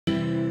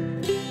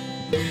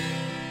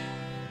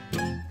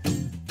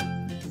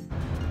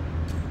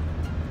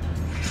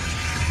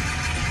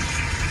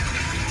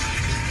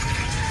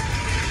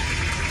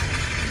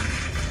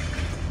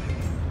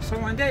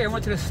day I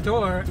went to the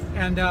store,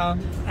 and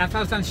after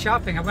I was done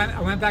shopping,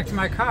 I went back to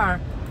my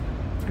car,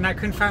 and I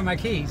couldn't find my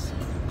keys.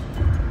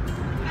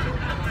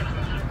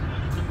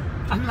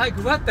 I'm like,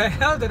 what the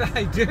hell did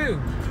I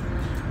do?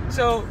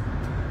 So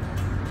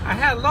I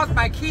had locked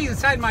my keys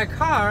inside my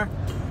car,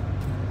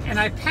 and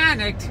I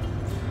panicked.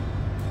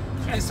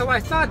 And so I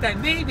thought that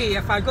maybe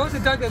if I go to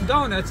Dunkin'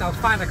 Donuts, I'll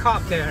find a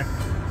cop there.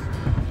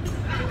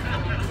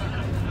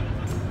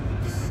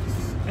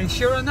 And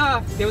sure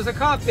enough, there was a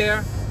cop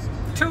there,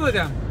 2 of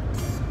them,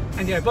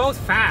 and they're both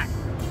fat.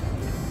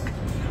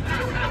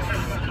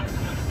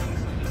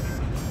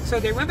 So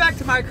they went back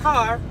to my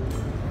car,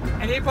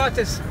 and they bought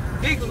this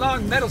big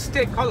long metal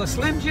stick called a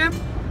Slim Jim.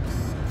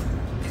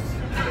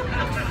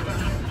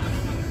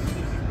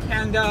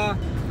 And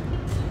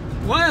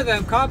one of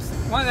them cops,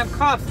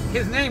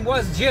 his name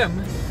was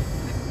Jim,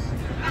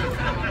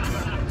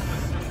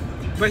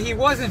 but he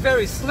wasn't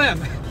very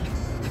slim.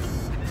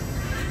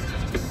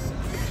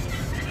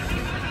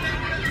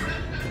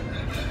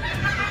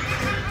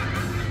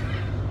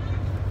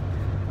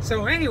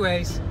 So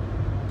anyways,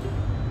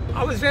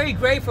 I was very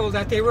grateful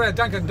that they were at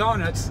Dunkin'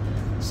 Donuts.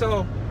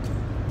 So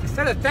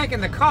instead of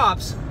thanking the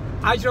cops,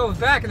 I drove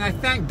back and I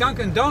thanked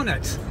Dunkin'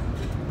 Donuts.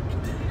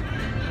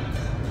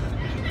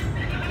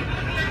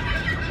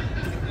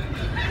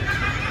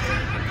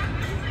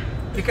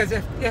 Because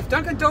if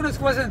Dunkin' Donuts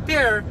wasn't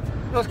there,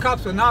 those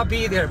cops would not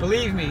be there,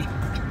 believe me.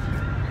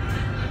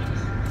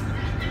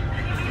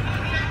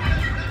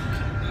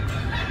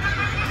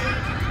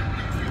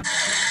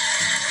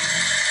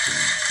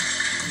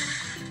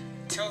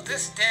 Till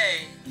this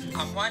day,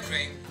 I'm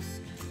wondering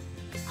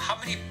how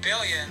many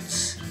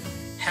billions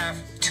have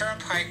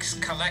turnpikes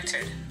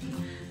collected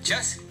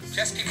just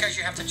because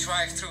you have to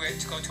drive through it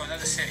to go to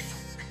another city.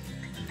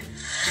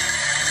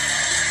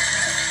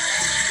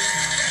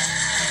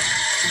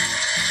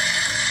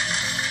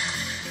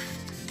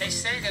 They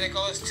say that it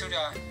goes to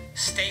the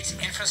state's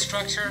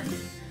infrastructure,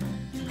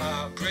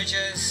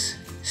 bridges,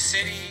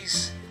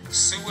 cities,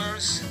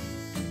 sewers.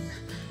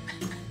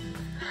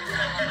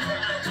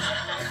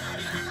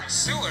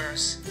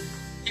 Sewers?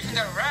 Even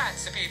the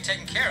rats are being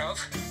taken care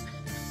of.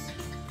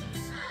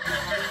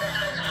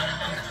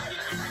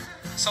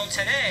 So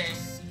today,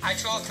 I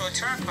drove through a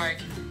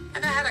turnpike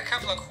and I had a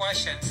couple of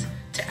questions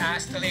to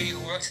ask the lady who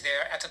works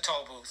there at the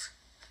toll booth.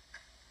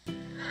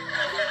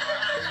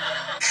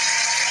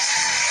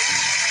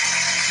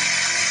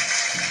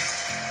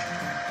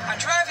 I'm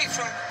driving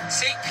from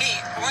St.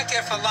 Pete. I went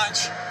there for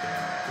lunch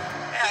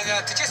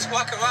and to just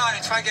walk around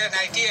and try to get an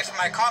idea for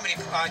my comedy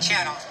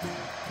channel.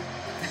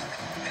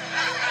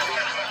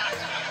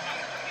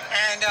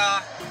 And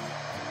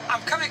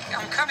I'm coming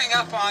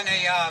up on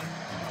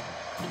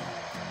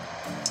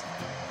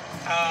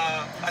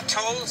a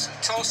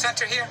toll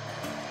center here,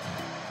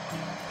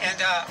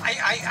 and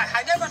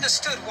I never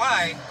understood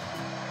why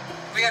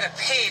we had to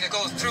pay to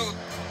go through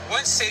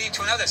one city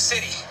to another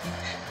city.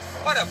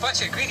 What a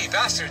bunch of greedy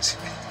bastards.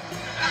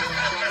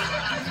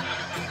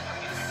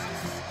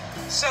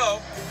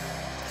 So,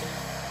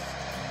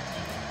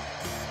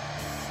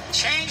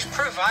 change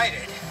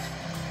provided.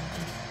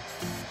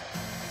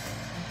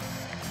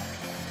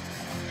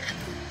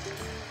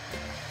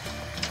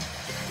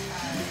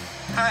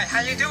 Hi,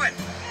 how you doing?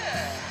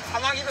 Good. How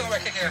long you been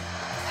working here?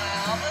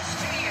 Almost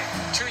 2 years.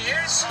 2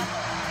 years? Yeah.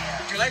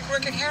 Do you like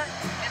working here?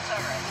 It's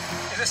all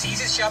right. Is this the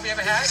easiest job you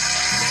ever had?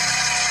 Okay.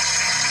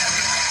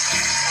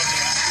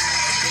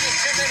 Give me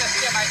 2 minutes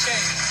to get my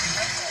change.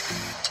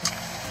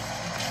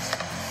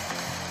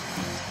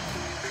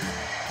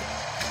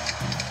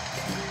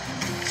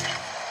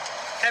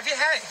 Have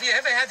you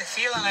ever had the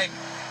feeling like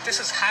this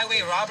is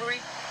highway robbery?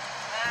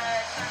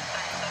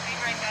 Sometimes. I'll be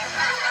right back.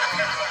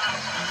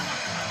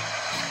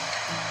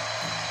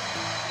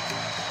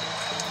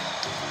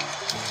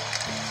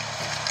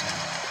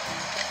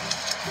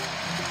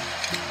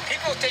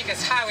 People think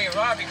it's highway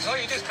robbery because all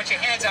you do is put your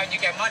hands out and you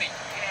get money.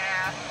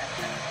 Yeah.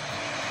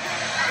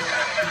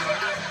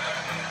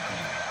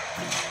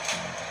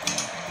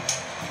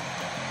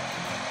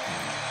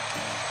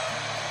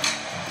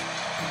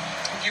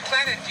 Do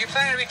you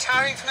plan on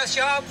retiring from this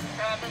job?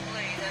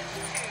 Probably. That's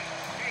 2,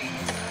 3,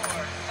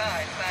 4,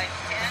 5, 5,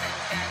 10, and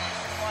 10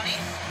 is 20.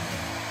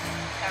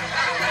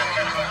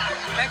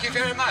 Thank you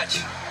very much.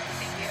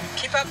 Thank you.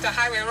 Keep up the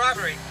highway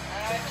robbery.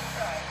 I will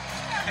try.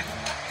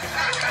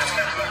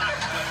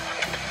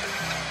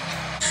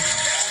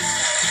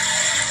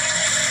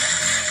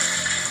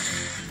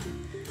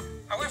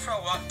 I went for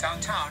a walk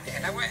downtown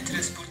and I went into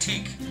this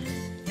boutique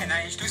and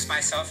I introduced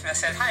myself and I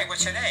said, "Hi,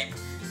 what's your name?"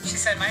 She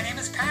said, "My name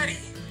is Patty."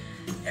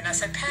 And I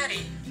said,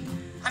 "Patty,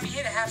 I'm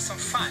here to have some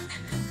fun."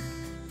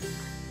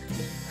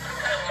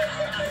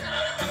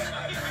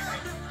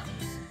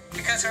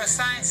 Because her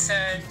sign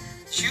said,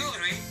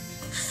 "Jewelry,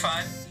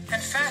 fun,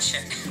 and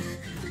fashion."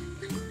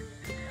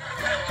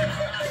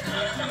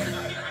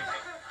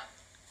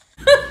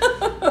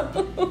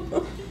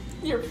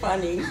 You're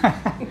funny.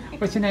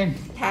 What's your name?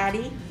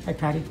 Patty. Hi,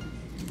 Patty.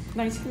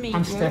 Nice to meet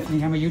I'm you.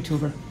 Stephanie. I'm a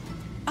YouTuber.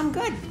 I'm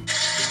good.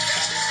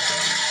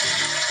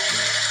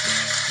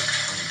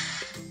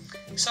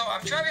 So I'm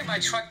I'm driving my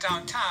truck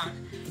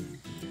downtown,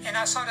 and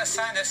I saw the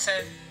sign that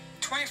said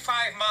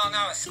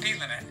 25-mile-an-hour speed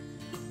limit.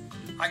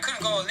 I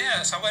couldn't go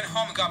near, so I went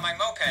home and got my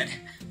moped.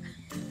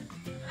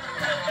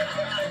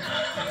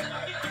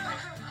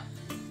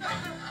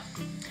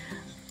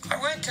 I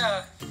went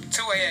to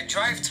a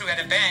drive-thru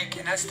at a bank,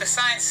 and as the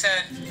sign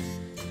said,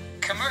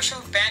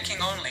 commercial banking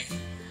only.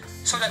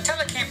 So the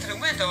teller came to the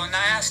window, and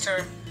I asked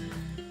her,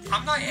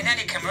 I'm not in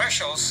any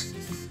commercials.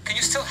 Can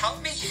you still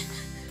help me?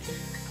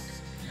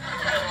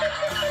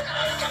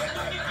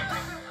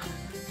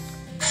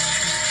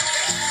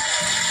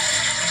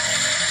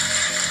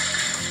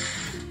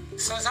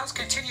 So as I was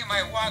continuing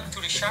my walk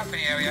through the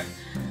shopping area,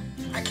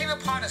 I came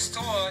upon a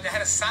store that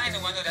had a sign in the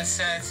window that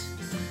said,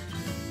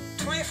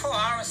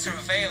 24-hour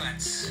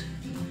surveillance,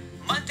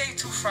 Monday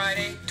to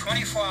Friday,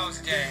 24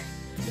 hours a day.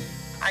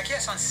 I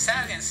guess on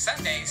Saturday and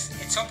Sundays,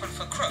 it's open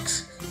for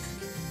crooks.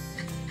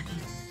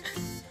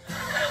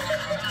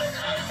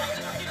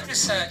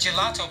 This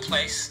gelato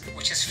place,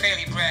 which is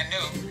fairly brand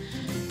new,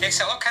 they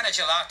sell all kind of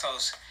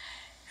gelatos.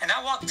 And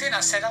I walked in, I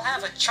said, I'll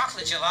have a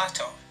chocolate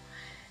gelato.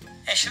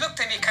 And she looked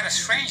at me kind of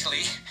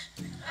strangely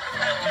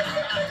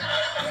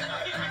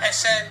and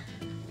said,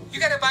 you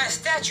gotta buy a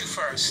statue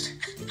first.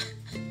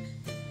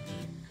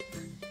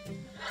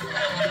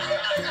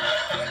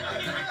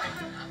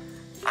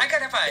 I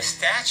gotta buy a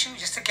statue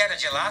just to get a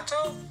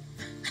gelato?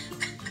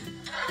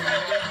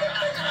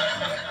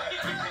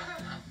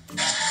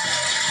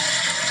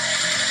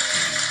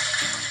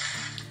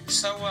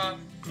 So,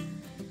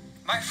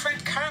 my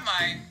friend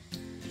Carmine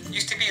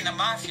used to be in the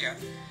mafia.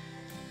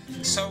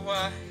 So,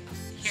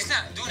 he's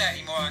not doing that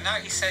anymore. Now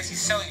he says he's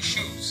selling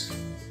shoes.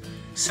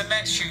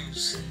 Cement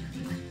shoes.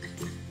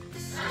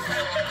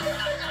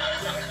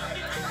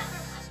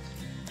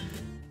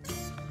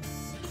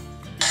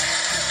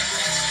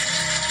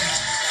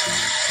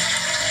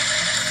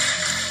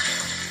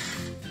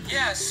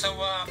 Yeah, so,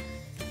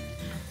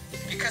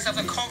 because of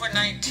the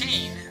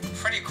COVID-19,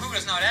 Freddy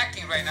Krueger's not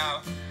acting right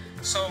now.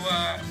 So,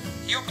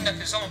 he opened up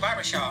his own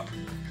barbershop.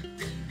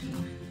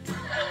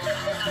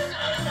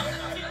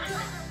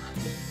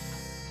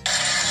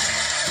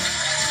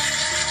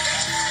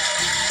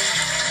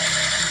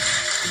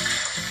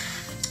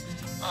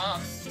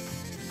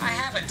 I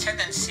have a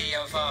tendency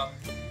of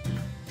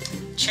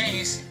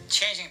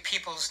changing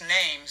people's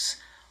names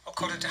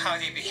according to how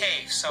they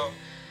behave. So,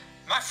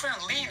 my friend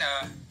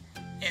Lena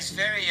is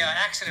very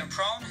accident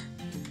prone.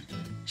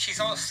 She's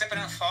always slipping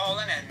and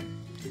falling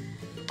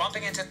and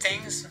bumping into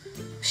things.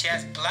 She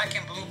has black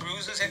and blue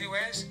bruises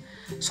everywhere.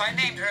 So I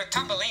named her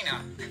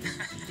Tumbelina.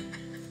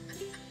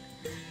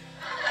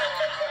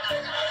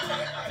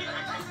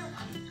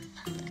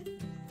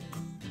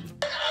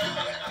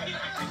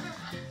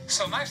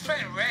 So my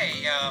friend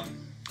Ray,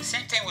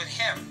 same thing with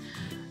him.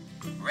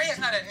 Ray is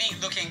not a neat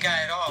looking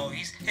guy at all.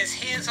 His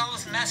hair's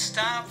always messed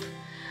up.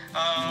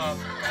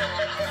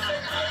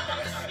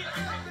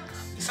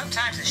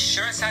 Sometimes his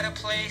shirt's out of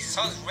place, it's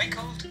always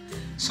wrinkled.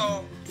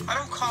 So I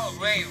don't call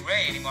Ray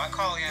Ray anymore, I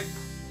call him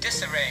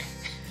Disarray.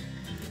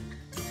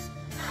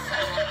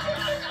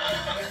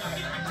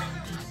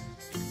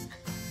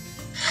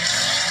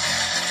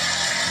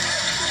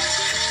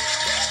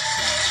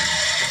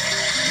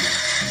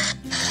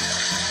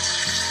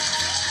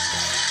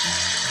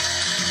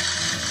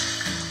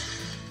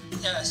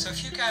 Yeah, so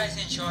if you guys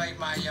enjoy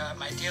my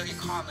daily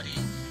comedy,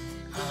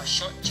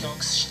 short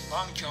jokes,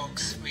 long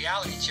jokes,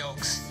 reality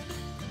jokes,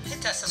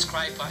 hit that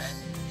subscribe button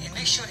and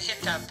make sure to hit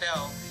that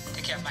bell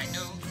to get my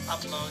new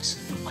uploads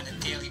on a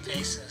daily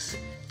basis.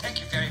 Thank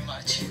you very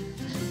much.